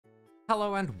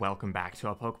Hello and welcome back to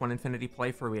our Pokemon Infinity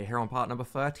playthrough. We are here on part number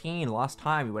 13. Last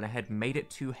time we went ahead and made it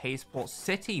to Hazeport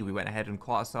City. We went ahead and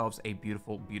caught ourselves a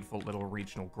beautiful, beautiful little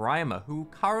regional Grimer, who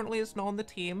currently is not on the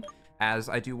team, as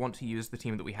I do want to use the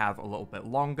team that we have a little bit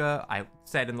longer. I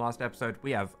said in the last episode,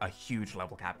 we have a huge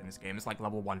level cap in this game. It's like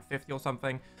level 150 or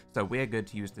something, so we're good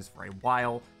to use this for a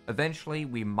while. Eventually,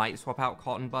 we might swap out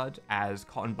Cotton Bud, as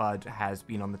Cotton Bud has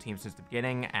been on the team since the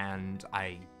beginning, and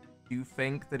I do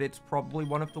think that it's probably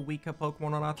one of the weaker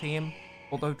Pokemon on our team.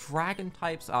 Although Dragon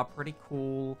types are pretty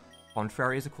cool,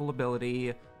 Contrary is a cool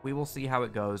ability, we will see how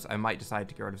it goes. I might decide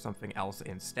to get rid of something else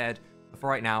instead. But for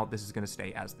right now, this is going to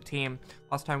stay as the team.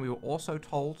 Last time we were also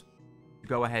told to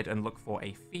go ahead and look for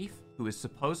a thief who is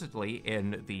supposedly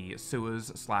in the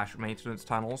sewers / maintenance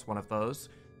tunnels, one of those,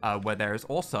 where there is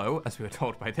also, as we were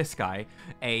told by this guy,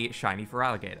 a shiny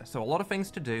Feraligatr. So a lot of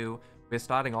things to do. We're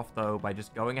starting off though by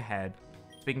just going ahead,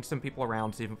 speaking to some people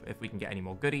around, see if we can get any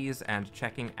more goodies, and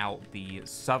checking out the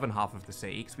southern half of the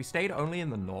city, because we stayed only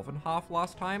in the northern half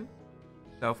last time.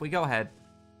 So if we go ahead,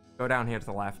 go down here to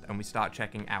the left, and we start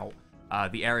checking out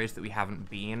the areas that we haven't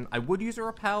been. I would use a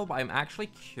repel, but I'm actually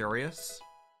curious.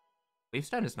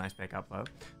 Leafstone is a nice pickup, though.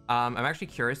 I'm actually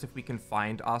curious if we can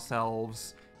find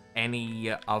ourselves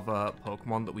any other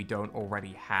Pokemon that we don't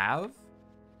already have.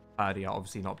 Yeah,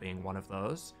 obviously not being one of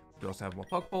those. We also have more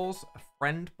Pokeballs, a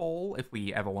friend ball, if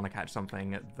we ever want to catch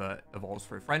something that evolves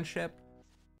through friendship.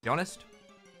 To be honest,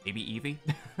 maybe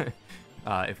Eevee,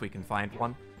 if we can find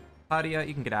one. Padia,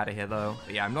 you can get out of here, though.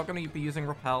 But yeah, I'm not going to be using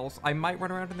repels. I might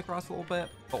run around in the grass a little bit,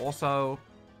 but also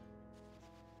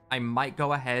I might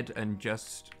go ahead and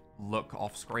just look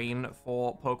off-screen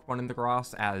for Pokemon in the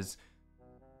grass, as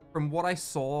from what I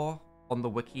saw on the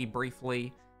wiki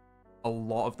briefly, a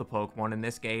lot of the Pokemon in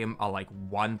this game are like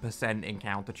 1%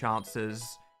 encounter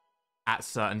chances at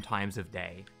certain times of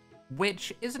day,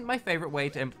 which isn't my favorite way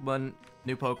to implement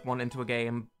new Pokemon into a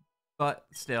game, but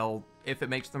still, if it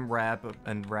makes them rare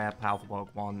and rare powerful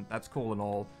Pokemon, that's cool and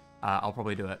all. I'll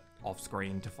probably do it off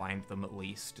screen to find them at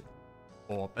least,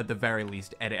 or at the very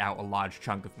least edit out a large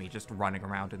chunk of me just running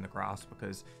around in the grass,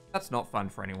 because that's not fun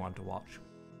for anyone to watch.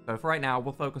 So for right now,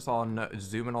 we'll focus on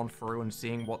zooming on through and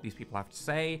seeing what these people have to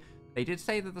say. They did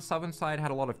say that the southern side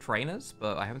had a lot of trainers,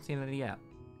 but I haven't seen any yet.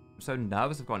 I'm so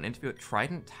nervous. I've got an interview at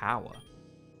Trident Tower.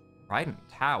 Trident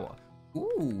Tower.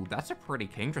 Ooh, that's a pretty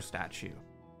Kingdra statue.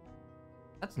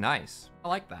 That's nice. I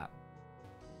like that.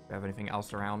 Do we have anything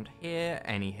else around here?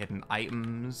 Any hidden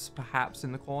items, perhaps,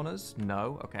 in the corners?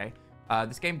 No? Okay.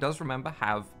 This game does, remember,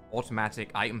 have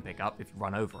automatic item pickup if you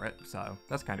run over it, so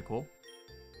that's kind of cool.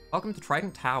 Welcome to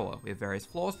Trident Tower. We have various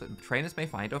floors that trainers may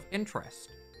find of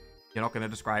interest. You're not going to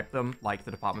describe them like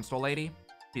the department store lady?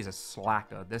 She's a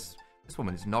slacker. This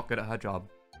woman is not good at her job.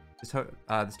 This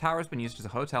tower has been used as a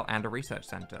hotel and a research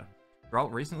center.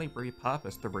 Throughout recently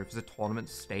repurposed, the roof is a tournament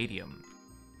stadium.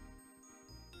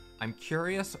 I'm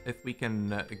curious if we can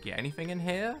get anything in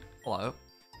here. Hello.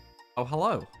 Oh,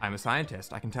 hello. I'm a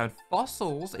scientist. I can turn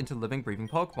fossils into living, breathing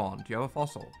Pokemon. Do you have a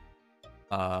fossil?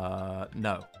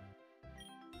 No.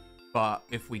 But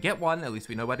if we get one, at least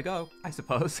we know where to go, I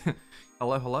suppose.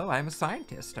 Hello, hello, I am a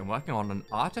scientist. I'm working on an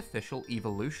artificial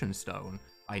evolution stone.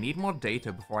 I need more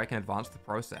data before I can advance the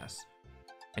process.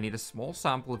 I need a small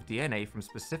sample of DNA from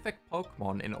specific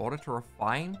Pokemon in order to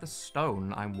refine the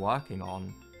stone I'm working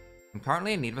on. I'm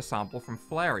currently in need of a sample from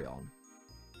Flareon.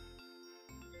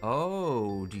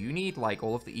 Oh, do you need, like,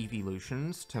 all of the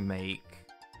evolutions to make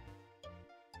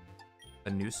a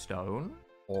new stone?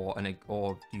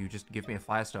 Or do you just give me a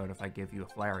Firestone if I give you a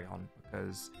Flareon?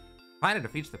 Because it kind of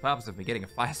defeats the purpose of me getting a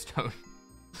Firestone.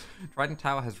 Trident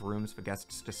Tower has rooms for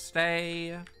guests to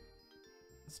stay.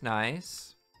 That's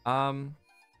nice. Can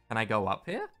I go up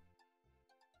here?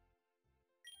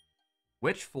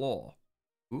 Which floor?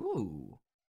 Ooh.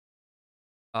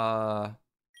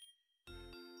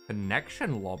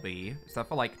 Connection lobby? Is that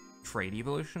for, like, trade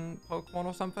evolution Pokemon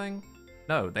or something?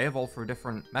 No, they evolve through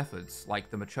different methods, like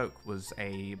the Machoke was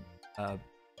a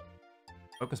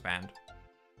focus band.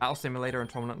 Battle simulator and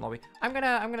tournament lobby. I'm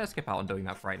gonna skip out on doing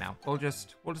that for right now. We'll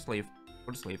just leave.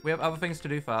 We'll just leave. We have other things to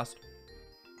do first.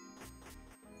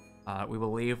 We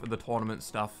will leave the tournament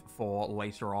stuff for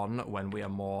later on when we are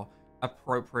more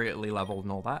appropriately leveled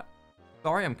and all that.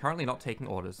 Sorry, I'm currently not taking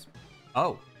orders.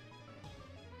 Oh.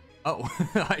 Oh,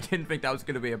 I didn't think that was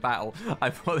gonna be a battle.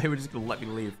 I thought they were just gonna let me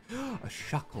leave. A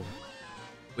Shuckle.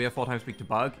 We have 4 times speak to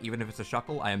Bug, even if it's a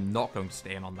Shuckle. I am not going to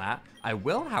stay in on that. I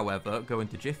will, however, go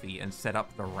into Jiffy and set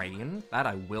up the rain. That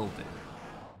I will do.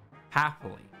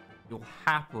 Happily. You'll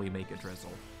happily make it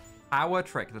drizzle. Power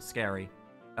trick. That's scary.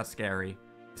 That's scary.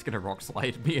 It's gonna rock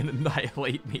slide me and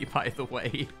annihilate me, by the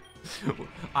way.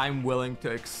 I'm willing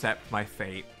to accept my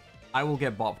fate. I will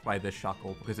get bopped by this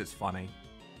Shuckle because it's funny.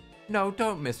 No,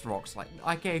 don't miss Rock Slide.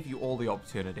 I gave you all the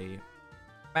opportunity.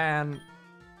 Man,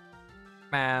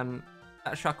 that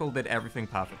Shuckle did everything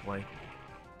perfectly.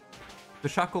 The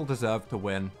Shuckle deserved to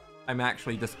win. I'm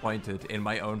actually disappointed in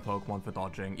my own Pokemon for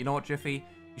dodging. You know what, Jiffy?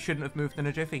 You shouldn't have moved in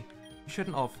a Jiffy. You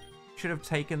shouldn't have. You should have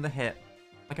taken the hit.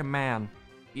 Like a man.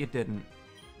 But you didn't.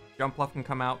 Jumpluff can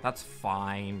come out. That's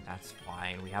fine. That's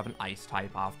fine. We have an Ice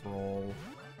type after all.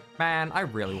 Man, I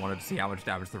really wanted to see how much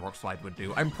damage the Rock Slide would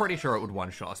do. I'm pretty sure it would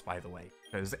one-shot us, by the way.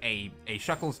 Because a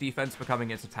Shuckle's defense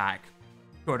becoming its attack,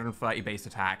 230 base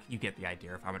attack, you get the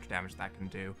idea of how much damage that can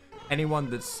do. Anyone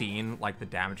that's seen, like, the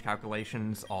damage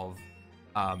calculations of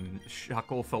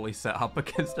Shuckle fully set up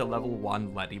against a level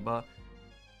 1 Ledybur,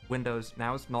 Windows,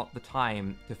 now is not the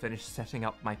time to finish setting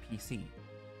up my PC.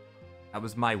 That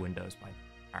was my Windows,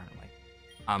 apparently.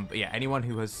 But yeah, anyone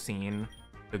who has seen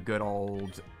the good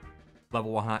old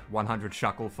level 100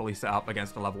 Shuckle fully set up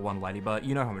against a level 1 Ledybur,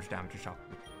 you know how much damage a Shuckle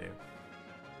can do.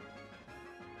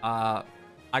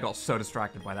 I got so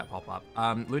distracted by that pop-up.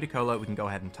 Ludicolo, we can go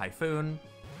ahead and Typhoon.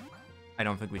 I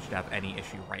don't think we should have any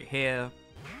issue right here.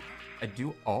 I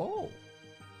do... Oh,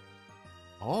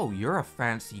 you're a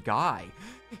fancy guy.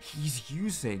 He's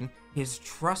using his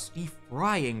trusty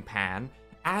frying pan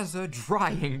as a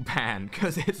drying pan,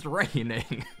 because it's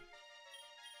raining.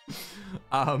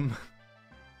 I'm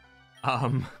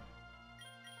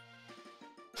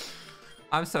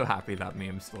so happy that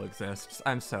meme still exists.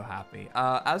 I'm so happy.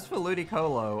 As for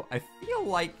Ludicolo, I feel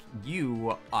like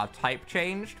you are type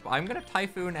changed, but I'm gonna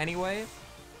Typhoon anyway.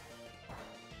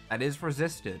 That is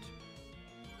resisted.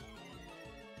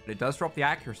 But it does drop the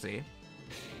accuracy.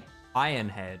 Iron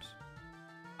Head.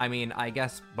 I mean, I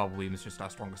guess Bubble Beam is just our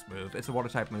strongest move. It's a water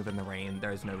type move in the rain.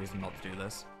 There is no reason not to do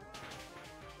this.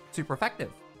 Super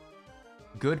effective.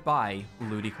 Goodbye,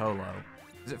 Ludicolo.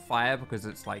 Is it fire because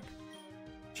it's like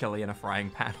chili in a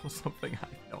frying pan or something? I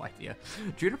have no idea.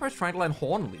 Juniper's trying to learn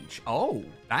Horn Leech. Oh,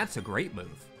 that's a great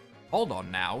move. Hold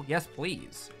on now. Yes,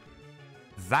 please.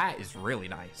 That is really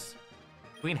nice.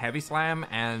 Between Heavy Slam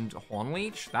and Horn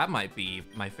Leech, that might be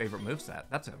my favorite moveset.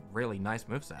 That's a really nice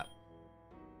moveset.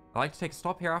 I like to take a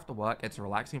stop here after work. It's a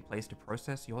relaxing place to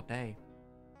process your day.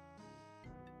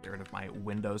 Get rid of my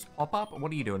Windows pop-up. What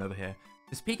are you doing over here?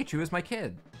 This Pikachu is my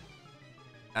kid.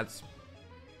 That's...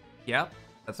 Yep.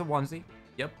 That's a onesie.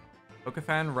 Yep.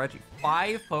 Pokefan, Reggie.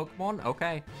 5 Pokemon?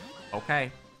 Okay.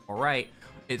 Okay. Alright.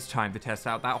 It's time to test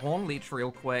out that Horn Leech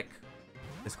real quick.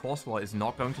 This Corsola is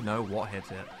not going to know what hit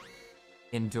it.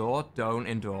 Endure, don't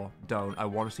endure, don't. I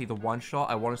want to see the one-shot.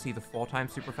 I want to see the 4-time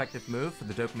super effective move for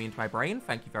the dopamine to my brain.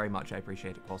 Thank you very much. I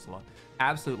appreciate it, Corsola.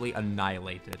 Absolutely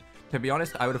annihilated. To be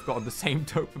honest, I would have gotten the same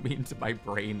dopamine to my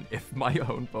brain if my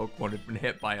own Pokemon had been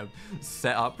hit by a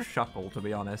set-up Shuckle, to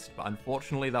be honest. But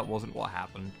unfortunately, that wasn't what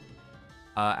happened.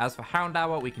 As for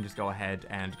Houndour, we can just go ahead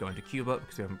and go into Cuba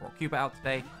because we haven't brought Cuba out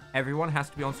today. Everyone has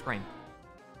to be on screen.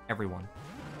 Everyone.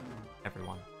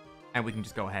 Everyone. And we can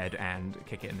just go ahead and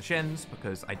kick it in the shins,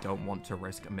 because I don't want to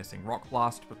risk a missing Rock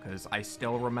Blast, because I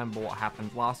still remember what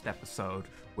happened last episode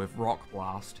with Rock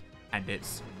Blast, and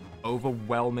its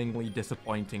overwhelmingly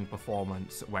disappointing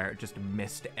performance, where it just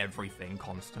missed everything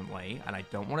constantly, and I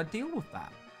don't want to deal with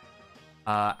that.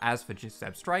 As for just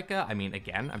Zeb Striker, I mean,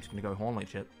 again, I'm just going to go Horn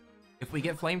Leech it. If we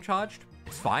get Flame Charged,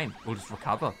 it's fine. We'll just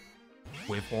recover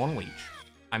with Horn Leech.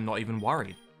 I'm not even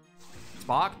worried.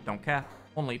 Spark, don't care.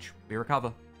 Horn Leech, we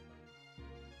recover.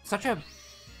 Such a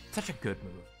good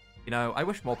move. You know, I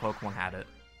wish more Pokemon had it.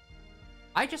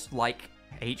 I just like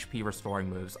HP restoring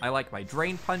moves. I like my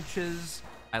Drain Punches.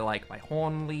 I like my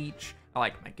Horn Leech. I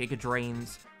like my Giga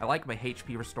Drains. I like my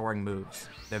HP restoring moves.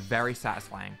 They're very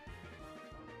satisfying.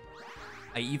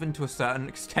 I even, to a certain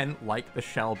extent, like the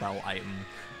Shell Bell item.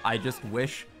 I just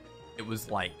wish it was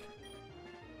like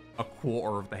a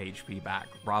quarter of the HP back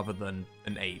rather than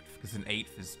an eighth, because an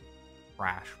eighth is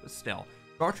trash, but still.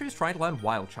 Garchomp is trying to learn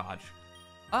Wild Charge.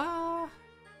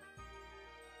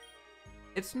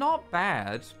 It's not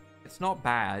bad. It's not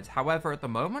bad. However, at the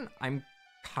moment, I'm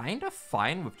kind of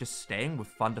fine with just staying with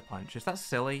Thunder Punch. Is that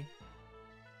silly?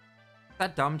 Is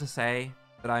that dumb to say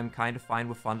that I'm kind of fine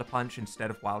with Thunder Punch instead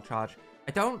of Wild Charge?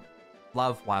 I don't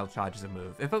love Wild Charge as a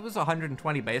move. If it was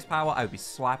 120 base power, I would be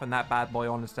slapping that bad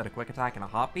boy on instead of Quick Attack in a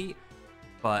heartbeat.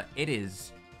 But it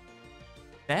is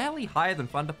fairly higher than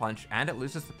Thunder Punch, and it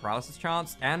loses the paralysis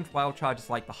chance, and Wild Charge is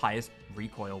like the highest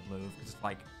recoil move, because it's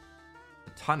like a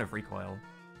ton of recoil.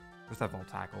 Where's that Volt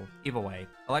Tackle? Either way,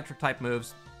 electric type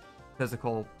moves,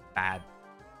 physical, bad.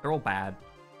 They're all bad.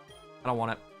 I don't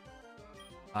want it.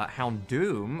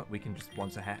 Houndoom, we can just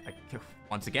once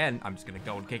again, I'm just gonna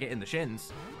go and kick it in the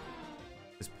shins.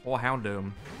 This poor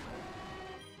Houndoom.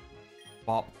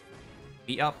 Bop.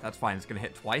 Beat up, that's fine. It's gonna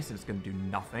hit twice and it's gonna do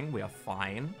nothing. We are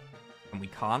fine. And we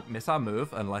can't miss our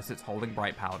move unless it's holding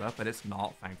Bright Powder, but it's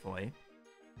not, thankfully.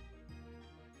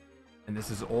 And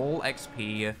this is all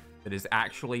XP that is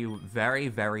actually very,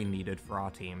 very needed for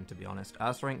our team, to be honest.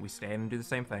 Ursaring, we stay in and do the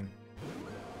same thing.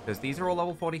 Because these are all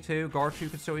level 42. Gorachu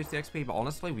could still use the XP, but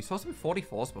honestly, we saw some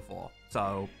 44s before.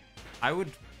 So I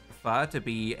would prefer to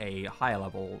be a higher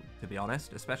level, to be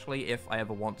honest, especially if I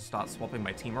ever want to start swapping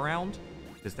my team around.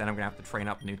 Because then I'm going to have to train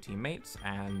up new teammates,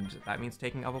 and that means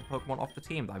taking other Pokemon off the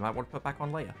team that I might want to put back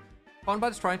on later.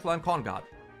 Cottonbud's trying to learn Cotton Guard.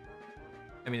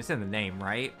 I mean, it's in the name,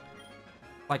 right?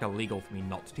 It's like illegal for me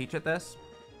not to teach it this.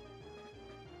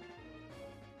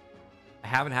 I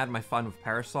haven't had my fun with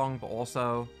Perish Song, but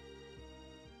also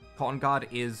Cotton Guard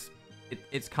is...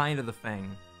 It's kind of the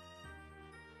thing.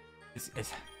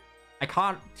 I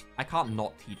can't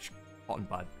not teach Cotton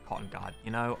Guard, you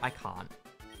know? I can't.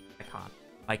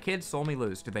 My kids saw me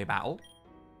lose. Did they battle?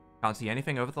 Can't see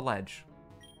anything over the ledge.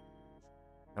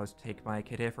 I was to take my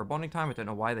kid here for a bonding time. I don't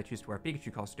know why they choose to wear a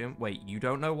Pikachu costume. Wait, you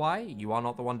don't know why? You are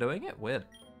not the one doing it? Weird.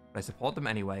 But I support them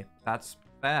anyway. That's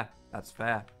fair. That's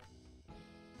fair.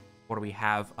 What do we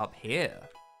have up here?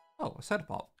 Oh, a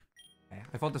Hazeport. Okay.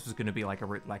 I thought this was going to be like a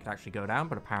route that I could actually go down,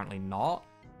 but apparently not.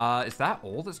 Is that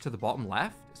all that's to the bottom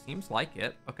left? It seems like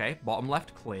it. Okay, bottom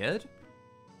left cleared.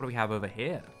 What do we have over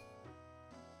here?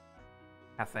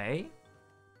 Cafe?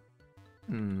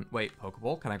 Wait,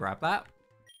 Pokeball, can I grab that?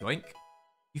 Yoink.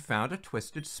 You found a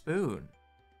twisted spoon.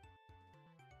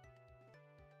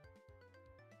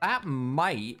 That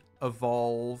might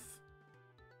evolve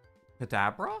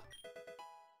Kadabra?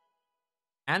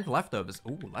 And leftovers.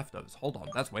 Ooh, leftovers. Hold on,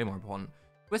 that's way more important.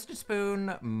 Twisted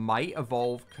Spoon might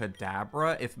evolve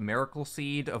Kadabra if Miracle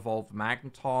Seed evolved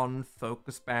Magneton,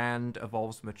 Focus Band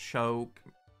evolves Machoke.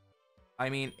 I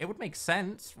mean, it would make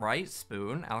sense, right?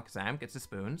 Spoon. Alakazam gets his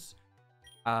spoons.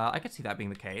 I could see that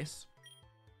being the case.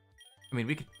 I mean,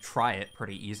 we could try it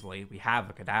pretty easily. We have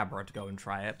a Kadabra to go and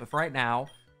try it. But for right now,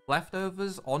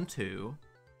 leftovers on 2.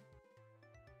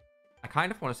 I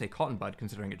kind of want to say Cotton Bud,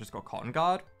 considering it just got Cotton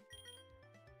Guard.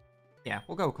 Yeah,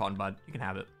 we'll go with Cotton Bud. You can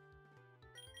have it.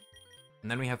 And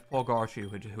then we have poor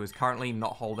Gorachu, who is currently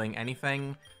not holding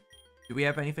anything. Do we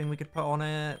have anything we could put on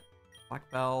it? Black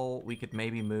Bell, we could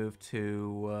maybe move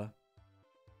to...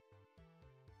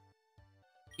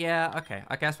 Yeah, okay.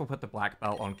 I guess we'll put the Black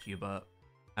Belt on Cubert,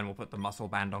 and we'll put the Muscle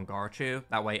Band on Gorachu.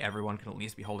 That way everyone can at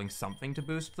least be holding something to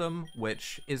boost them,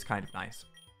 which is kind of nice.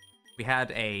 We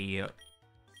had a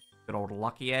good old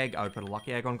Lucky Egg. I would put a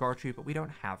Lucky Egg on Gorachu, but we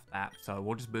don't have that, so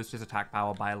we'll just boost his attack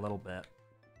power by a little bit.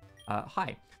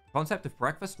 Hi. The concept of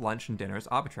breakfast, lunch, and dinner is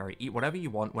arbitrary. Eat whatever you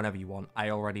want, whenever you want. I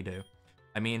already do.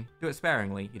 I mean, do it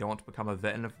sparingly. You don't want to become a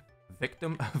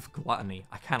victim of gluttony.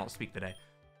 I cannot speak today.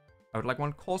 I would like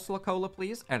one Corsola Cola,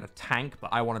 please, and a tank,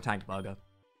 but I want a tank burger.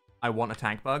 I want a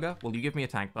tank burger. Will you give me a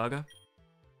tank burger?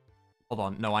 Hold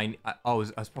on. No, oh,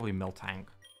 it was probably Miltank.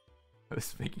 I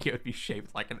was thinking it would be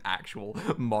shaped like an actual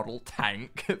model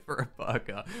tank for a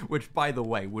burger, which, by the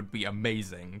way, would be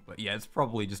amazing. But yeah, it's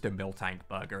probably just a Miltank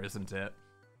burger, isn't it?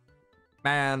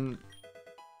 Man.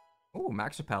 Oh,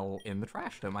 Max Repel in the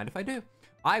trash. Don't mind if I do.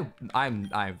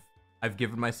 I've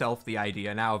given myself the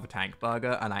idea now of a tank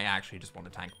burger, and I actually just want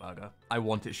a tank burger. I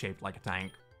want it shaped like a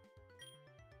tank.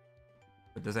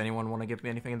 But does anyone want to give me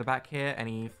anything in the back here?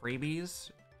 Any freebies?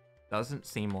 Doesn't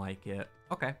seem like it.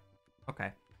 Okay.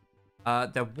 Okay.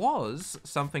 There was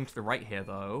something to the right here,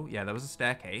 though. Yeah, there was a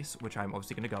staircase, which I'm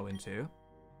obviously going to go into.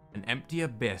 An empty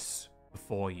abyss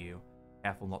before you.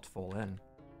 Careful not to fall in.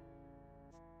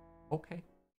 Okay.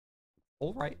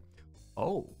 All right.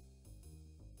 Oh.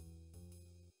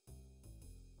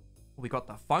 We got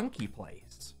the funky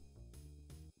place.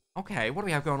 Okay, what do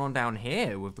we have going on down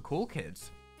here with the cool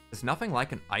kids? There's nothing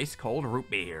like an ice-cold root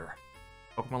beer.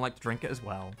 Pokemon like to drink it as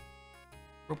well.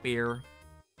 Root beer.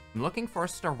 I'm looking for a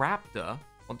Staraptor.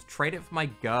 Want to trade it for my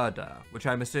Gerda, which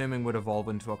I'm assuming would evolve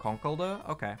into a Conkeldurr.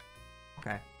 Okay.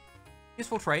 Okay.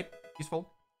 Useful trade.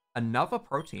 Useful. Another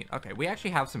protein. Okay, we actually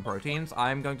have some proteins.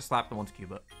 I'm going to slap them onto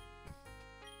Cubert.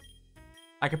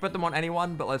 I could put them on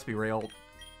anyone, but let's be real.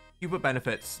 Cubert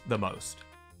benefits the most,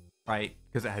 right?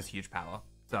 Because it has huge power.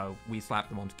 So we slap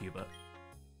them onto Cubert.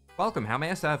 Welcome, how may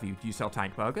I serve you? Do you sell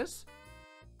tank burgers?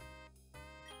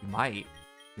 You might.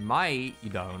 You might. You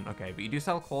don't. Okay, but you do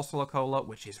sell Corsola Cola,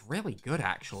 which is really good,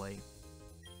 actually.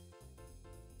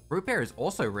 Root beer is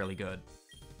also really good.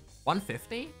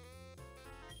 150?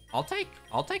 I'll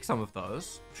take some of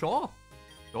those. Sure.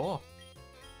 Sure.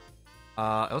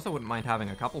 I also wouldn't mind having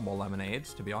a couple more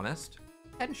lemonades, to be honest.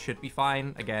 10 should be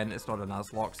fine. Again, it's not a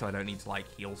Nuzlocke, so I don't need to, like,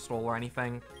 heal stall or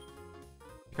anything.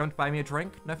 You come to buy me a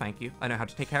drink? No, thank you. I know how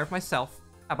to take care of myself.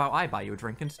 How about I buy you a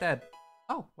drink instead?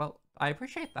 Oh, well, I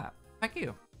appreciate that. Thank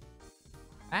you.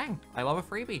 Bang, I love a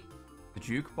freebie. The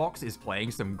jukebox is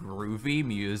playing some groovy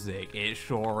music. It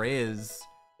sure is.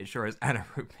 It sure is. And a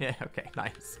root beer. Okay,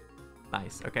 nice.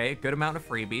 Nice. Okay, good amount of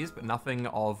freebies, but nothing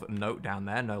of note down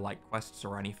there. No, like, quests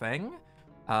or anything.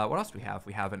 What else do we have?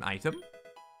 We have an item.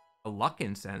 A luck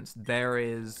incense. There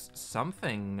is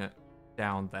something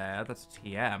down there that's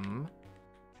TM.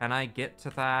 Can I get to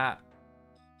that?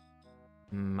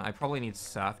 I probably need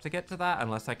surf to get to that,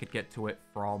 unless I could get to it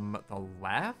from the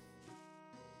left.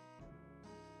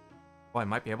 Oh, I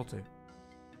might be able to.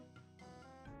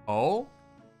 Oh?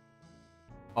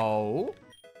 Oh?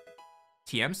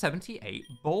 TM78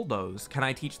 Bulldoze. Can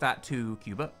I teach that to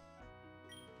Cuba?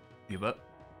 Cuba?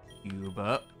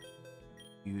 Cuba?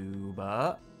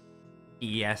 Cuba?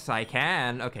 Yes, I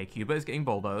can. Okay, Cuba is getting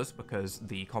Bulldoze because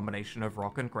the combination of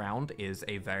Rock and Ground is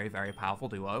a very, very powerful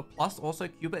duo. Plus, also,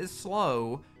 Cuba is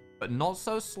slow, but not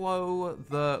so slow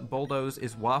the Bulldoze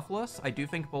is worthless. I do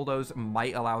think Bulldoze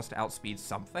might allow us to outspeed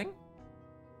something.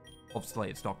 Obviously,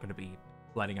 it's not going to be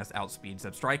letting us outspeed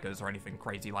Zebstrikers or anything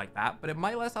crazy like that, but it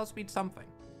might let us outspeed something.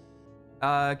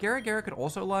 Gira could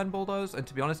also learn Bulldoze, and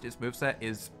to be honest, its moveset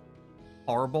is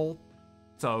horrible,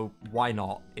 so why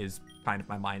not is kind of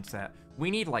my mindset. We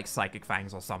need, like, Psychic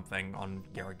Fangs or something on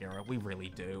Gira. We really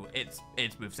do. Its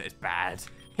moveset is bad.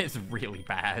 It's really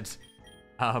bad.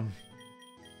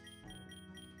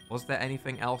 Was there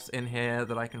anything else in here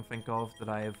that I can think of that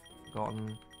I have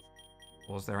forgotten?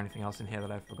 Was there anything else in here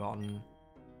that I've forgotten?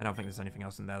 I don't think there's anything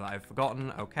else in there that I've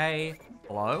forgotten. Okay.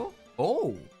 Hello?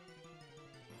 Oh!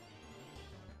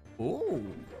 Ooh.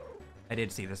 I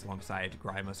did see this alongside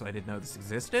Grimer, so I did know this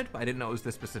existed, but I didn't know it was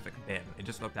this specific bin. It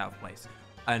just looked out of place.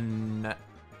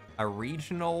 A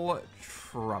regional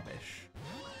Trubbish.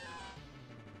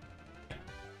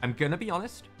 I'm gonna be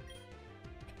honest.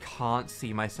 I can't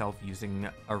see myself using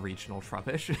a regional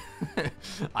Trubbish.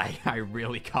 I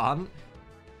really can't.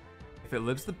 If it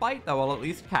lives the bite, though, I'll at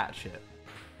least catch it.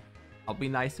 I'll be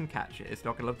nice and catch it. It's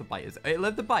not gonna live the bite. It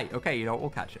lived the bite. Okay, you know what? We'll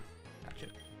catch it. Catch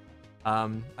it.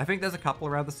 I think there's a couple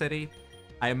around the city.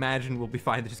 I imagine we'll be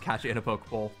fine to just catch it in a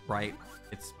Pokeball, right?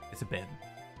 It's a bin.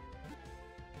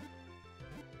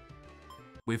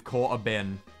 We've caught a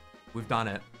bin. We've done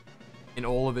it. In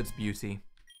all of its beauty.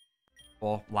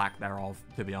 Or lack thereof,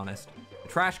 to be honest. The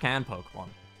Trash Can Pokemon.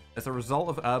 As a result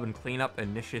of urban cleanup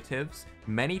initiatives,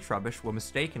 many Trubbish were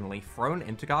mistakenly thrown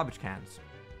into garbage cans.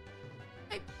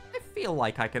 I feel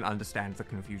like I can understand the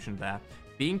confusion there.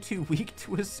 Being too weak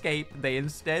to escape, they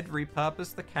instead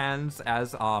repurposed the cans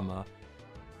as armor.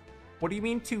 What do you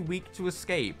mean too weak to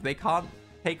escape? They can't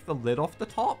take the lid off the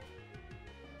top?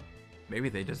 Maybe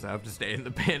they deserve to stay in the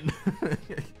bin.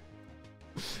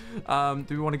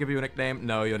 Do we want to give you a nickname?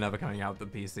 No, you're never coming out the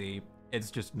PC.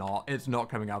 It's just not. It's not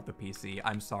coming out the PC.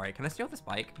 I'm sorry. Can I steal this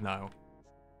bike? No.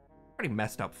 Pretty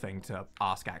messed up thing to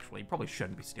ask, actually. Probably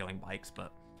shouldn't be stealing bikes,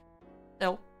 but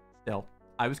still.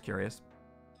 I was curious.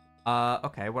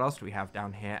 Okay, what else do we have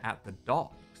down here at the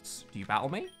docks? Do you battle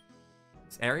me?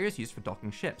 This area is used for docking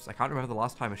ships. I can't remember the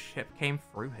last time a ship came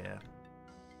through here.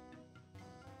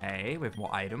 Hey, we have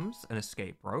more items. An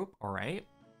escape rope. All right.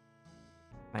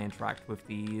 Can I interact with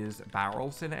these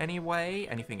barrels in any way?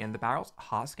 Anything in the barrels?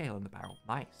 Heart scale in the barrel.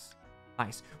 Nice.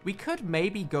 Nice. We could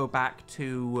maybe go back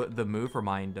to the move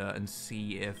reminder and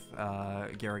see if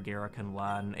Gira can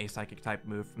learn a psychic type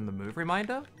move from the move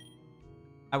reminder.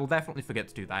 I will definitely forget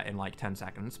to do that in like 10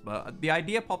 seconds, but the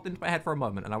idea popped into my head for a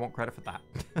moment and I want credit for that.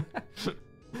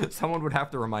 Someone would have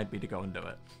to remind me to go and do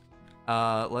it.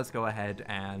 Let's go ahead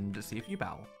and see if you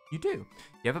battle. You do.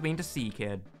 You ever been to Sea,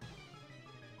 kid?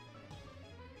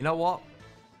 You know what?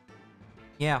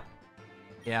 Yeah,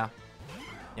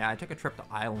 I took a trip to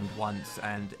Ireland once,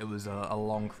 and it was a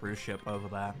long cruise ship over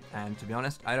there. And to be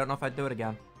honest, I don't know if I'd do it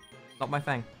again. Not my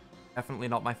thing. Definitely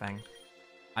not my thing.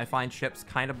 I find ships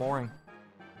kind of boring.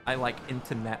 I like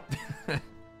internet.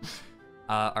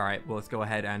 Alright, well, let's go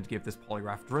ahead and give this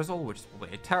Polygraph Drizzle, which is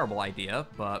probably a terrible idea,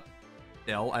 but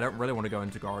still, I don't really want to go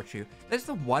into Garachu. There's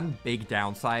the one big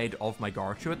downside of my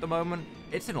Garachu at the moment.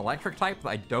 It's an electric type that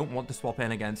I don't want to swap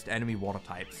in against enemy water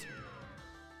types.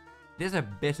 It is a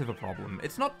bit of a problem.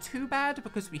 It's not too bad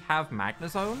because we have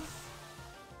Magnezone,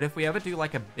 but if we ever do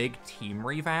like a big team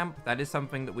revamp, that is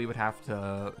something that we would have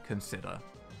to consider.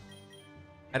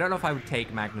 I don't know if I would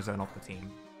take Magnezone off the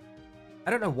team. I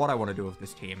don't know what I want to do with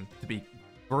this team, to be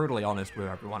brutally honest with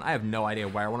everyone. I have no idea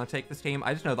where I want to take this team.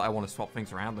 I just know that I want to swap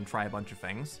things around and try a bunch of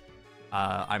things.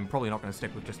 I'm probably not going to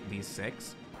stick with just these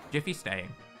 6. Jiffy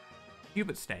staying.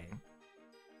 Hubert staying.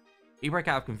 We break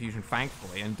out of confusion,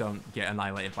 thankfully, and don't get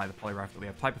annihilated by the Poliwrath that we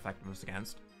have type effectiveness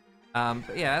against.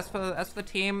 But yeah, as for the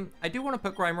team, I do want to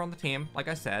put Grimer on the team, like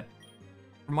I said.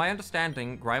 From my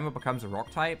understanding, Grimer becomes a rock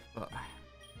type, but do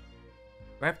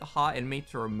I have the heart in me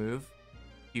to remove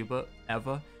Hubert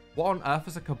ever? What on earth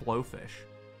is a Kablowfish?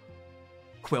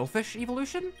 Quillfish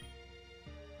evolution?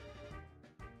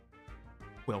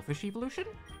 Quillfish evolution?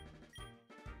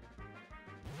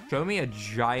 Show me a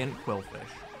giant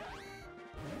Quillfish.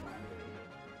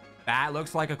 That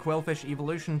looks like a Quillfish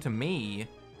evolution to me.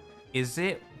 Is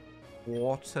it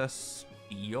water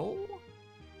steel?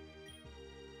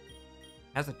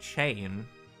 Has a chain.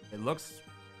 It looks...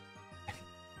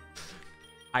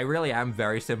 I really am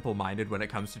very simple-minded when it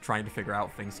comes to trying to figure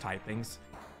out things typings.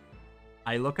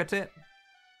 I look at it,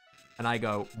 and I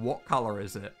go, what color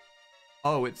is it?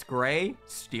 Oh, it's gray?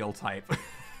 Steel type.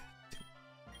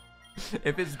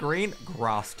 If it's green,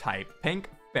 grass type. Pink,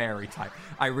 fairy type.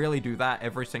 I really do that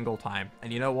every single time.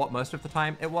 And you know what? Most of the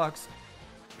time, it works.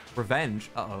 Revenge.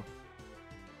 Uh-oh.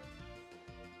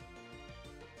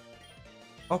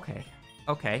 Okay.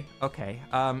 Okay. Okay.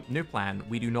 New plan.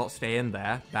 We do not stay in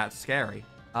there. That's scary.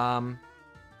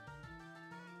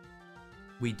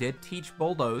 We did teach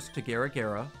Bulldoze to Gira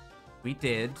Gira. We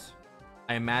did.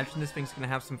 I imagine this thing's gonna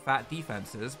have some fat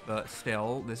defenses, but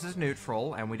still, this is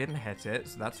neutral, and we didn't hit it,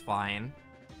 so that's fine.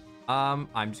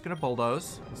 I'm just gonna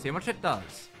Bulldoze and see how much it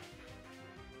does.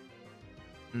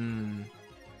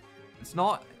 It's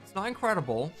not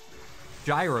incredible.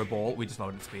 Gyro Ball, we just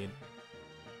loaded speed.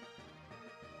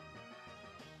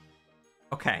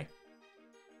 Okay.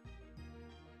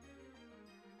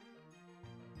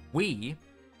 We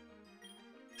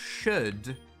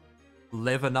should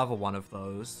live another one of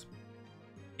those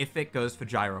if it goes for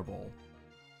Gyro Ball.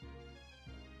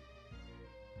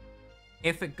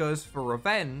 If it goes for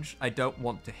Revenge, I don't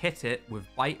want to hit it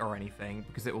with Bite or anything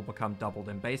because it will become doubled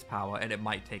in base power and it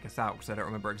might take us out because I don't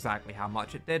remember exactly how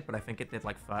much it did, but I think it did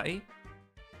like 30.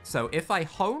 So if I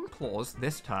Hone Claws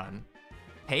this turn,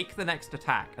 take the next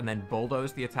attack, and then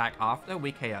Bulldoze the attack after,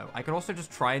 we KO. I could also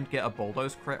just try and get a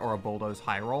Bulldoze crit or a Bulldoze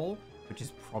high roll, which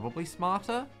is probably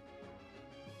smarter.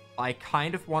 I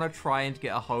kind of want to try and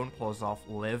get a Hone Claws off,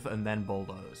 live, and then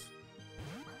Bulldoze.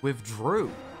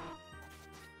 Withdrew.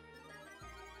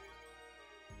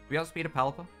 We outspeed a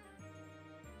Pelipper?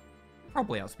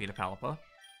 Probably outspeed a Pelipper.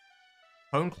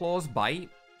 Hone Claws, Bite.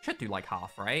 Should do like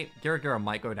half, right? Gira Gira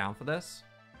might go down for this.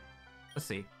 Let's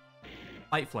see.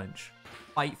 Bite Flinch.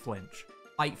 Bite Flinch.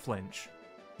 Bite Flinch.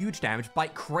 Huge damage.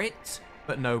 Bite Crit,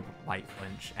 but no Bite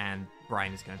Flinch. And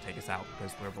Brian is going to take us out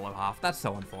because we're below half. That's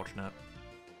so unfortunate.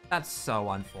 That's so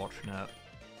unfortunate.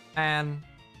 And...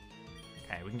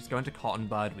 okay, we can just go into Cotton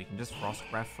Bud. We can just Frost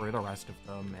Breath through the rest of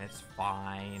them. It's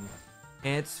fine.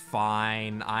 It's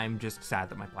fine. I'm just sad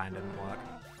that my plan didn't work.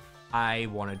 I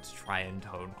wanted to try and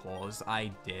Hone Claws.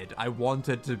 I did. I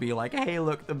wanted to be like, hey,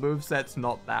 look, the moveset's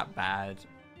not that bad.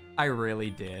 I really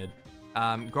did.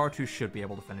 Gortu should be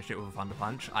able to finish it with a Thunder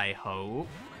Punch, I hope.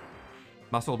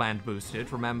 Muscle Band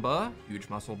boosted, remember? Huge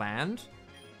Muscle Band.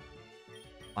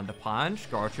 Thunder Punch.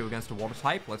 Gortu against a Water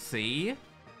type. Let's see.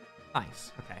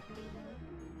 Nice. Okay.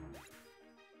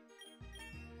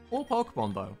 Cool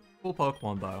Pokemon, though. Cool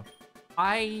Pokemon, though.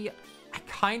 I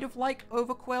kind of like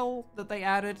Overquill that they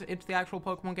added into the actual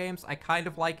Pokemon games. I kind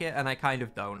of like it, and I kind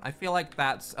of don't. I feel like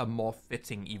that's a more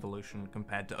fitting evolution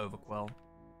compared to Overquill.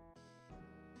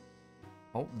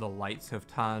 Oh, the lights have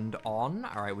turned on.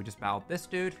 All right, we just battled this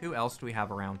dude. Who else do we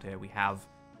have around here? We have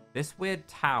this weird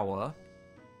tower.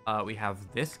 We have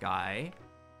this guy.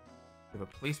 We have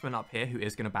a policeman up here who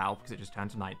is going to battle because it just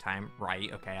turned to nighttime.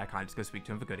 Right, okay, I can't just go speak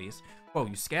to him for goodies. Whoa,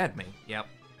 you scared me. Yep.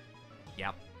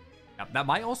 Yep. Yep. That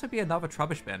might also be another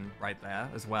Trubbish bin right there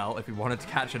as well if we wanted to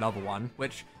catch another one,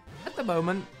 which at the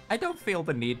moment, I don't feel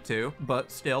the need to, but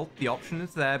still, the option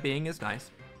is there being is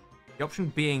nice. The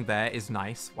option being there is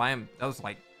nice. That was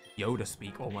like Yoda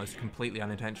speak almost completely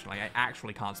unintentionally. I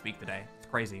actually can't speak today. It's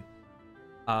crazy.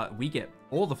 We get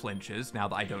all the flinches now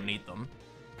that I don't need them.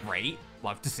 Great.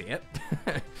 Love to see it.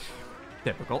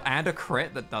 Typical. And a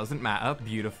crit that doesn't matter.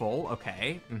 Beautiful.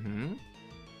 Okay.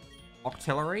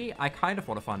 Octillery, I kind of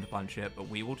want to Thunder Punch it, but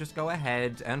we will just go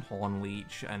ahead and Horn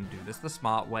Leech and do this the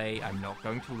smart way. I'm not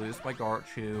going to lose by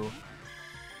Gorchu.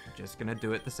 Just gonna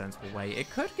do it the sensible way.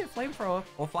 It could get Flamethrower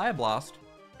or Fire Blast.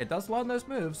 It does learn those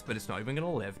moves, but it's not even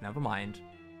gonna live. Never mind.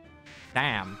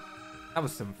 Damn. That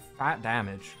was some fat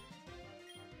damage.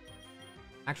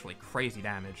 Actually, crazy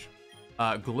damage.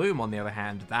 Gloom, on the other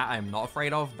hand, that I'm not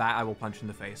afraid of. That I will punch in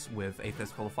the face with a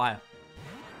Fistful of Fire.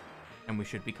 And we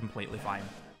should be completely fine.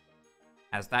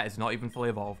 As that is not even fully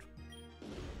evolved.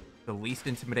 The least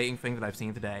intimidating thing that I've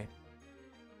seen today.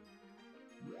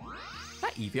 Is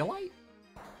that Eviolite?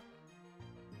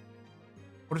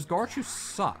 Or does Garchu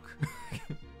suck?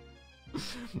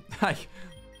 Like,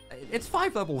 it's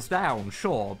 5 levels down,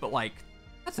 sure, but like,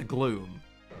 that's a Gloom.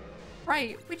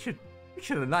 Right? We should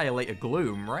annihilate a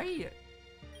Gloom, right?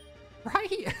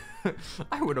 Right?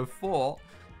 I would have thought.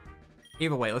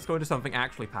 Either way, let's go into something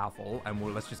actually powerful,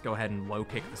 and let's just go ahead and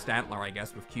low-kick the Stantler, I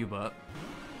guess, with Cubert.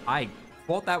 I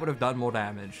thought that would have done more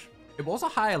damage. It was a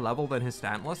higher level than his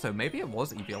Stantler, so maybe it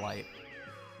was Eviolite.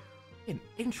 An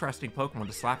interesting Pokemon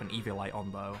to slap an Eviolite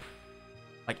on, though.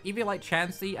 Like, Eviolite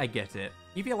Chansey, I get it.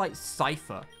 Eviolite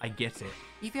Cypher, I get it.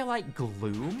 Eviolite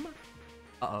Gloom?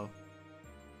 Uh-oh.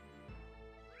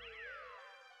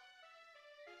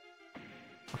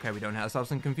 Okay, we don't have ourselves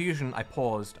some confusion. I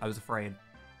paused. I was afraid.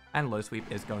 And Low Sweep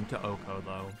is going to Oko,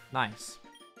 though. Nice.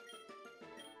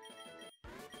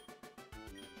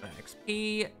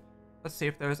 XP. Let's see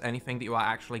if there's anything that you are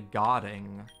actually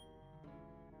guarding.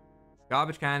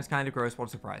 Garbage cans, kind of gross. What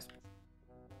a surprise.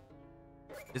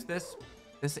 Is this?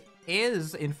 This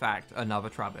is, in fact, another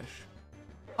Trubbish.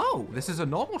 Oh, this is a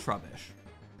normal Trubbish.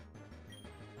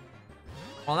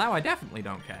 Well, now I definitely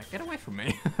don't care. Get away from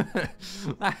me.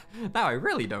 Now I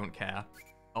really don't care.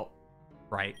 Oh,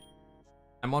 right.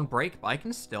 I'm on break, but I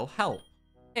can still help.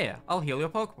 Here, I'll heal your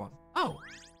Pokemon. Oh,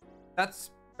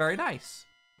 that's very nice.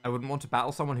 I wouldn't want to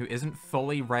battle someone who isn't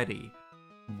fully ready.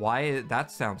 Why?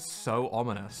 That sounds so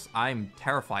ominous. I'm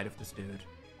terrified of this dude.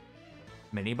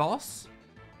 Mini-boss?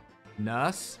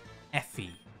 Nurse?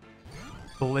 Effie.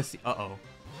 Blissey. Uh-oh.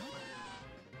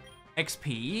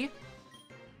 XP?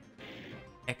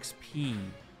 XP.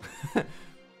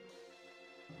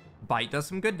 Bite does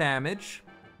some good damage.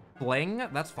 Fling?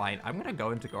 That's fine. I'm gonna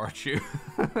go into Garchu.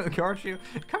 Garchu,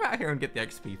 come out here and get the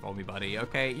XP for me, buddy,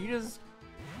 okay? You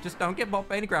just don't get bumped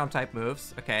by any ground-type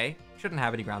moves, okay? Shouldn't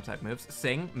have any ground-type moves.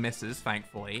 Sing misses,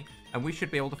 thankfully. And we should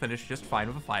be able to finish just fine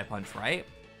with a Fire Punch, right?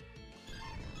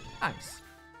 Nice.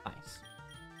 Nice.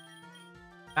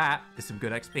 That is some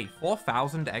good XP.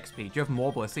 4,000 XP. Do you have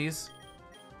more Blissies?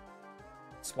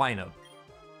 Swinub.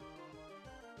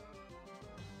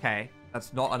 Okay,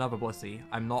 that's not another Blissey.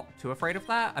 I'm not too afraid of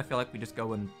that. I feel like we just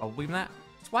go and Bubble Beam that.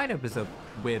 Swinub is a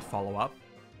weird follow-up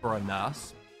for a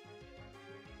Nurse.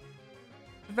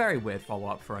 A very weird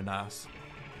follow-up for a Nurse.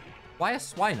 Why a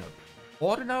Swinub?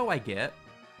 Ordino I get.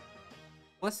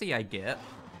 Blissey I get.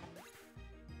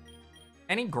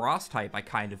 Any grass type I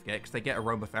kind of get, because they get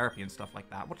aromatherapy and stuff like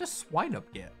that. What does Swinub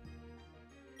get?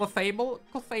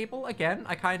 Clefable, again,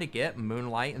 I kind of get.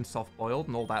 Moonlight and Soft-Boiled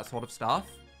and all that sort of stuff.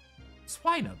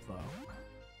 Swinub,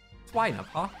 though. Swinub,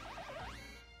 huh?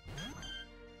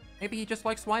 Maybe he just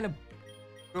likes Swinub.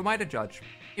 Who am I to judge?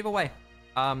 Either way.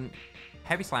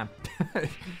 Heavy Slam.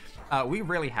 We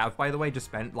really have, by the way, just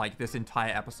spent, like, this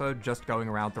entire episode just going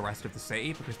around the rest of the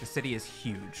city, because the city is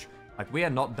huge. Like, we are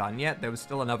not done yet. There was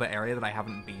still another area that I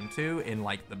haven't been to in,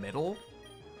 like, the middle,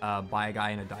 by a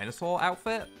guy in a dinosaur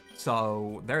outfit.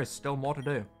 So, there is still more to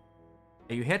do.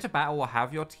 Are you here to battle or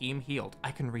have your team healed?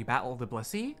 I can rebattle the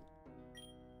Blissey?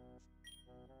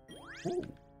 Ooh.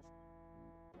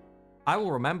 I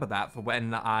will remember that for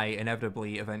when I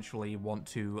inevitably eventually want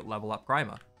to level up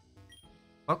Grimer.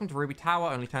 Welcome to Ruby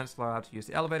Tower. Only tenants are allowed to use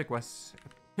the elevator.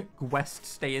 Gwest,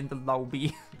 stay in the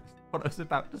lobby. What I was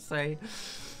about to say.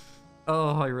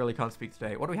 Oh, I really can't speak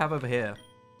today. What do we have over here?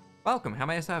 Welcome. How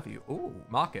may I serve you? Ooh,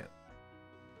 market.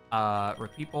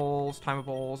 Repeat balls, timer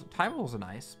balls. Timer balls are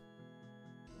nice.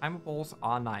 Timer balls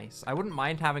are nice. I wouldn't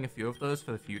mind having a few of those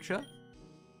for the future.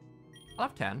 I'll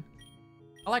have 10.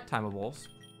 I like timer balls.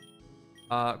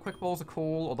 Quick balls are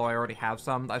cool, although I already have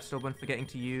some that I've still been forgetting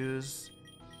to use.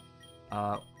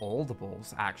 All the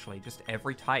balls, actually. Just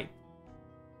every type.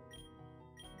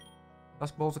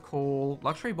 Dusk balls are cool.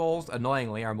 Luxury balls,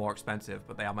 annoyingly, are more expensive,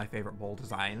 but they are my favorite ball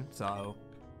design, so...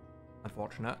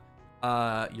 unfortunate.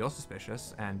 You're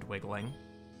suspicious and wiggling.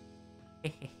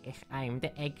 I'm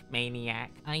the egg maniac.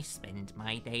 I spend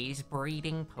my days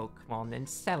breeding Pokemon and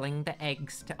selling the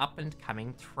eggs to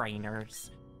up-and-coming trainers.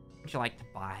 Would you like to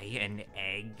buy an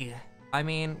egg? I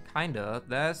mean, kinda.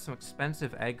 There's some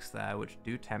expensive eggs there, which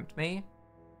do tempt me.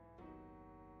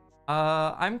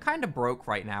 I'm kinda broke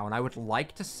right now, and I would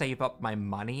like to save up my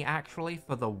money, actually,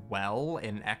 for the well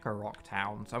in Echo Rock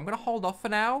Town. So I'm gonna hold off for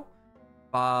now,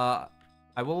 but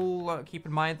I will keep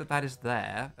in mind that that is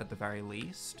there, at the very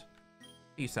least.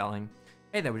 What are you selling?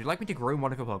 Hey there, would you like me to groom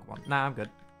one of your Pokemon? Nah, I'm good.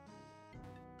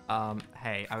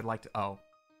 Hey, I would like to... oh.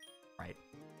 Right.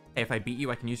 Hey, if I beat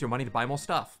you, I can use your money to buy more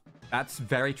stuff. That's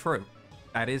very true.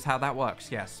 That is how that works,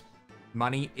 yes.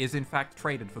 Money is, in fact,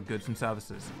 traded for goods and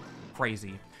services.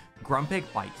 Crazy. Grumpig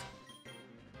Bite.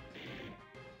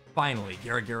 Finally,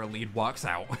 Gira lead walks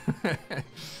out.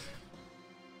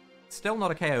 Still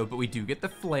not a KO, but we do get the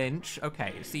flinch.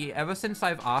 Okay, see, ever since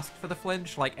I've asked for the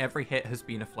flinch, like, every hit has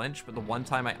been a flinch, but the one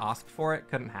time I asked for it,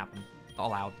 couldn't happen. Not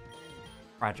allowed.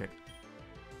 Tragic.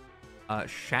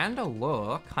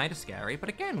 Chandelure, kind of scary, but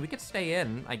again, we could stay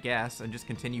in, I guess, and just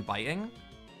continue biting.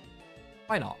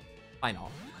 Why not? Why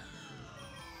not?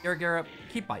 Gira,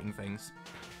 keep biting things.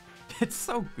 It's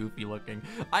so goofy looking.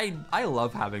 I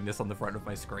love having this on the front of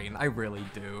my screen. I really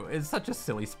do. It's such a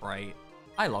silly sprite.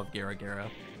 I love Gira.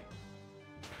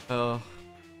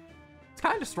 It's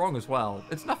kind of strong as well.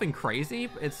 It's nothing crazy.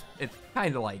 It's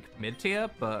kind of like mid-tier,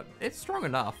 but it's strong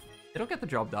enough. It'll get the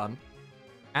job done.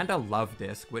 And a Love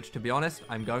Disc, which, to be honest,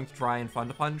 I'm going to try and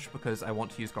Thunder Punch because I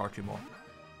want to use Garchomp more.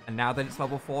 And now that it's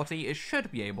level 40, it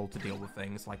should be able to deal with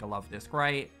things like a Love Disc,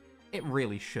 right? It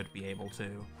really should be able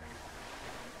to.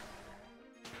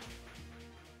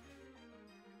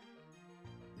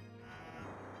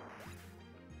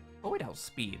 Oh, wait,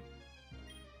 outspeed.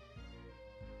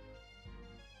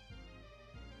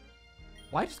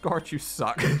 Why does Garchomp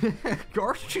suck?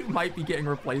 Garchomp might be getting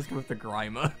replaced with the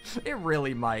Grimer. It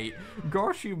really might.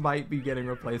 Garchomp might be getting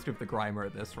replaced with the Grimer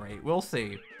at this rate. We'll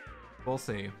see. We'll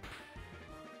see.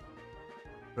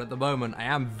 But at the moment, I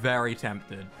am very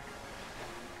tempted.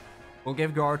 We'll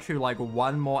give Garchomp like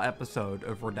one more episode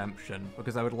of Redemption,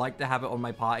 because I would like to have it on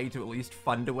my party to at least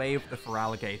Thunderwave the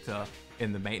Feraligatr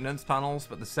in the maintenance tunnels,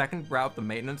 but the second we're out of the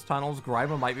maintenance tunnels,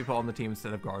 Grimer might be put on the team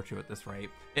instead of Garchomp at this rate.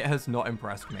 It has not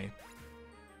impressed me.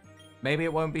 Maybe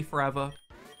it won't be forever.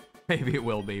 Maybe it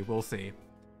will be. We'll see.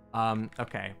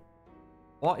 Okay.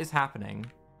 What is happening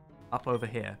up over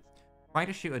here? Trying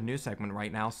to shoot a new segment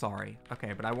right now, sorry.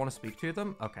 Okay, but I want to speak to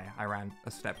them. Okay, I ran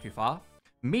a step too far.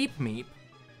 Meep Meep.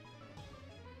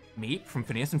 Meep from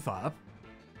Phineas and Ferb.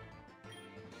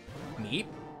 Meep.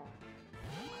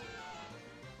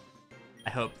 I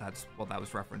hope that's what that was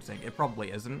referencing. It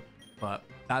probably isn't, but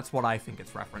that's what I think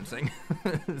it's referencing.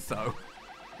 So,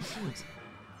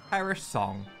 Perish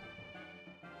Song.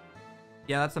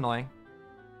 Yeah, that's annoying.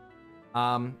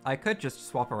 I could just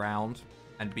swap around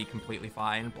and be completely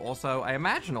fine, but also, I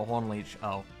imagine a Horn Leech.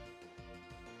 Oh.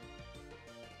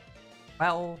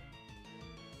 Well.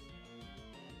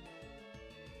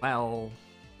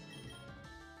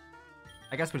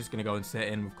 I guess we're just gonna go and sit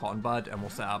in with Cotton Bud, and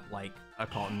we'll set up, like, a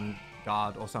Cotton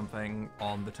Guard or something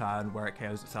on the turn where it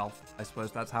KOs itself. I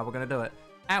suppose that's how we're gonna do it.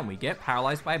 And we get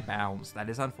paralyzed by Bounce. That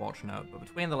is unfortunate, but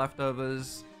between the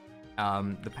leftovers,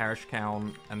 the Perish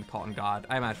Count, and the Cotton Guard,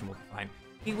 I imagine we'll be fine.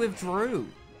 He withdrew!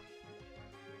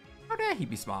 How dare he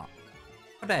be smart?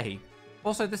 How dare he?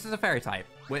 Also, this is a Fairy type,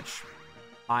 which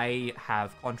I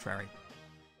have contrary.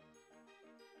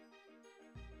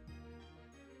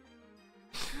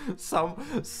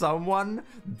 Someone,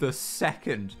 the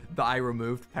second that I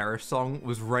removed Perish Song,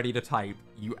 was ready to type,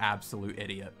 "You absolute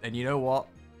idiot." And you know what?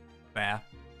 Fair.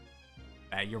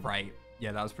 Fair, you're right.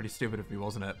 Yeah, that was pretty stupid of me,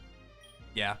 wasn't it?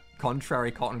 Yeah,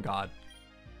 contrary Cotton Guard.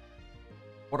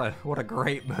 What a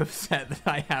great moveset that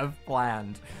I have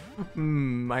planned.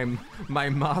 My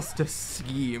master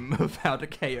scheme of how to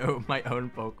KO my own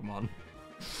Pokemon.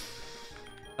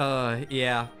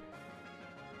 Yeah.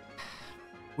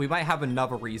 We might have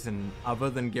another reason other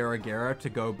than Gira to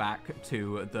go back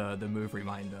to the move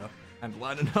reminder and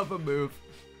learn another move.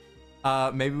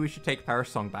 Maybe we should take Perish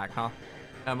Song back, huh?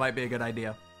 That might be a good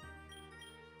idea.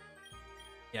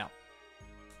 Yeah.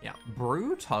 Yeah.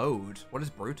 Brew Toad. What is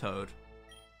Brew Toad?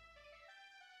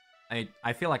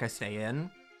 I feel like I stay in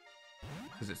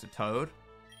because it's a Toad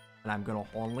and I'm gonna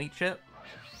Horn Leech it.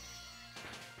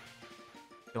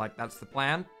 I feel like that's the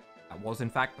plan. That was in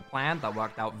fact the plan. That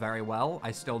worked out very well.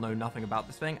 I still know nothing about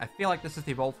this thing. I feel like this is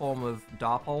the evolved form of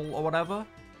Darpole or whatever.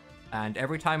 And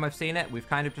every time I've seen it, we've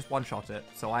kind of just one-shot it.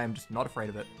 So I am just not afraid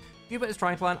of it. Hubert is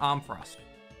trying to learn Arm Thrust.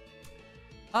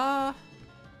 Nah.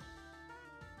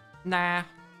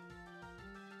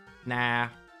 Nah.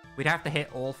 We'd have to hit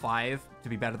all 5 to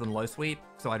be better than Low Sweep.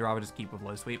 So I'd rather just keep with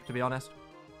Low Sweep, to be honest.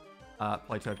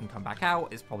 Playtoad can come back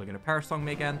out. It's probably going to Perish Song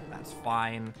me again. That's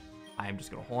fine. I am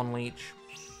just going to Horn Leech.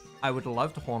 I would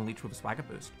love to Horn Leech with a Swagger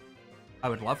Boost. I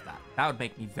would love that. That would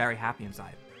make me very happy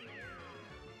inside.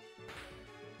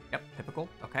 Yep, typical.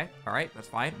 Okay, alright, that's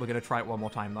fine. We're going to try it one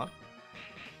more time, though.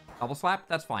 Double Slap?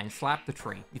 That's fine. Slap the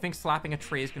tree. You think slapping a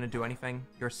tree is going to do anything?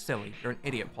 You're silly. You're an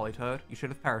idiot, Politoad. You should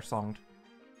have Perish Songed.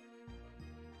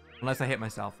 Unless I hit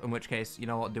myself, in which case, you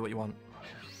know what, do what you want.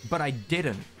 But I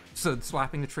didn't, so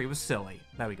slapping the tree was silly.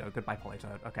 There we go. Goodbye,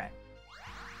 Politoad. Okay.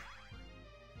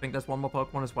 I think there's one more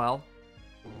Pokemon as well.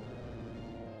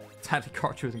 Sadly,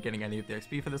 Garchomp isn't getting any of the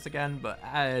XP for this again, but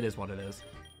it is what it is.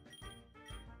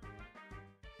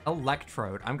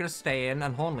 Electrode. I'm gonna stay in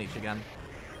and Horn Leech again.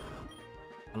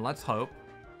 And let's hope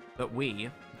that we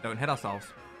don't hit ourselves.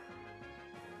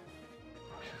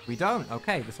 We don't.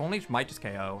 Okay, this Horn Leech might just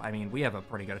KO. I mean, we have a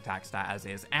pretty good attack stat as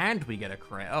is, and we get a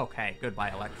crit. Okay, goodbye,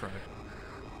 Electrode.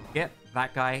 Get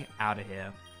that guy out of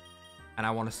here. And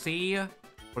I want to see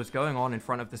what is going on in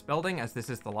front of this building, as this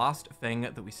is the last thing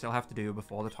that we still have to do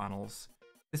before the tunnels.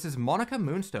 This is Monica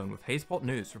Moonstone with Hazeport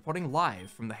News, reporting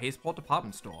live from the Hazeport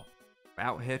department store. We're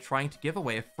out here trying to give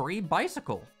away a free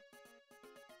bicycle.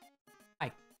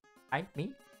 Hi,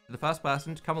 me? The first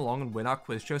person to come along and win our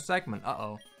quiz show segment.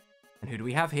 Uh-oh. And who do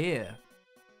we have here?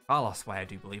 Carlos, why I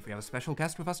do believe we have a special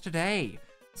guest with us today.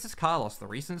 This is Carlos, the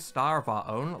recent star of our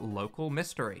own local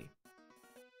mystery.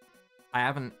 I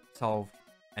haven't solved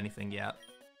anything yet.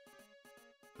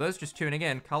 For those just tuning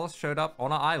in, Carlos showed up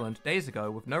on our island days ago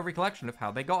with no recollection of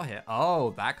how they got here.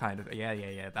 Oh, that kind of...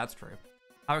 Yeah, that's true.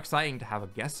 How exciting to have a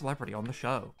guest celebrity on the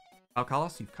show. Well,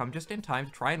 Carlos, you've come just in time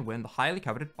to try and win the highly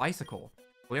coveted bicycle.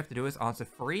 All you have to do is answer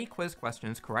 3 quiz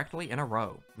questions correctly in a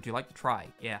row. Would you like to try?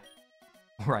 Yeah.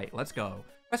 Alright, let's go.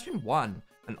 Question 1.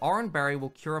 An orange berry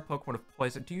will cure a Pokemon of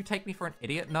poison. Do you take me for an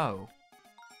idiot? No.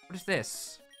 What is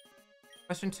this?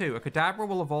 Question 2. A Kadabra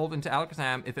will evolve into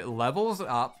Alakazam if it levels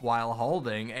up while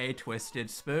holding a twisted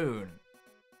spoon.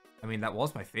 I mean, that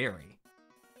was my theory.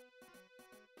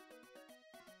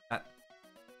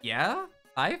 Yeah?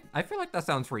 I feel like that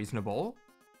sounds reasonable.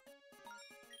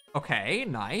 Okay,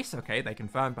 nice. Okay, they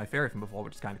confirmed my theory from before,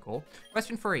 which is kind of cool.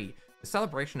 Question 3. The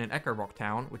celebration in Echo Rock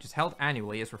Town, which is held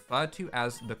annually, is referred to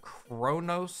as the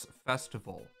Kronos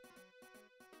Festival.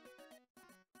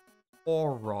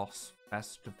 Koros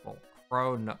Festival.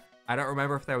 I don't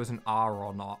remember if there was an R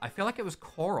or not. I feel like it was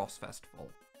Koros Festival.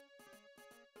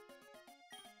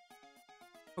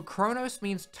 But Kronos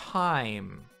means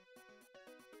time.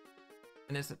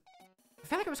 And is it... I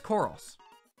feel like it was Koros.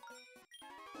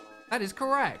 That is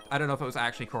correct. I don't know if it was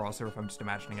actually Koros or if I'm just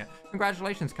imagining it.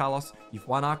 Congratulations, Carlos. You've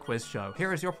won our quiz show.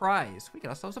 Here is your prize. We get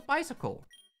ourselves a bicycle.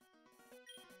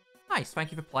 Nice.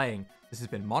 Thank you for playing. This has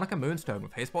been Monica Moonstone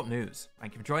with Hazeport News.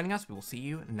 Thank you for joining us. We will see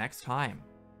you next time.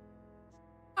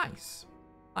 Nice.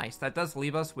 Nice. That does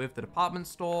leave us with the department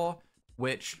store,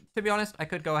 which, to be honest, I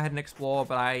could go ahead and explore,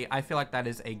 but I feel like that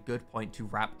is a good point to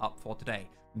wrap up for today.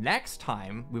 Next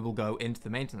time, we will go into the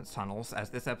maintenance tunnels, as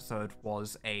this episode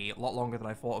was a lot longer than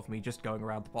I thought of me just going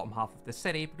around the bottom half of the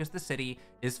city, because the city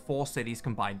is 4 cities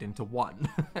combined into 1.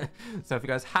 So if you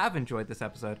guys have enjoyed this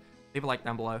episode, leave a like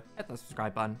down below, hit that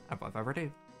subscribe button, and without further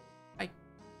ado,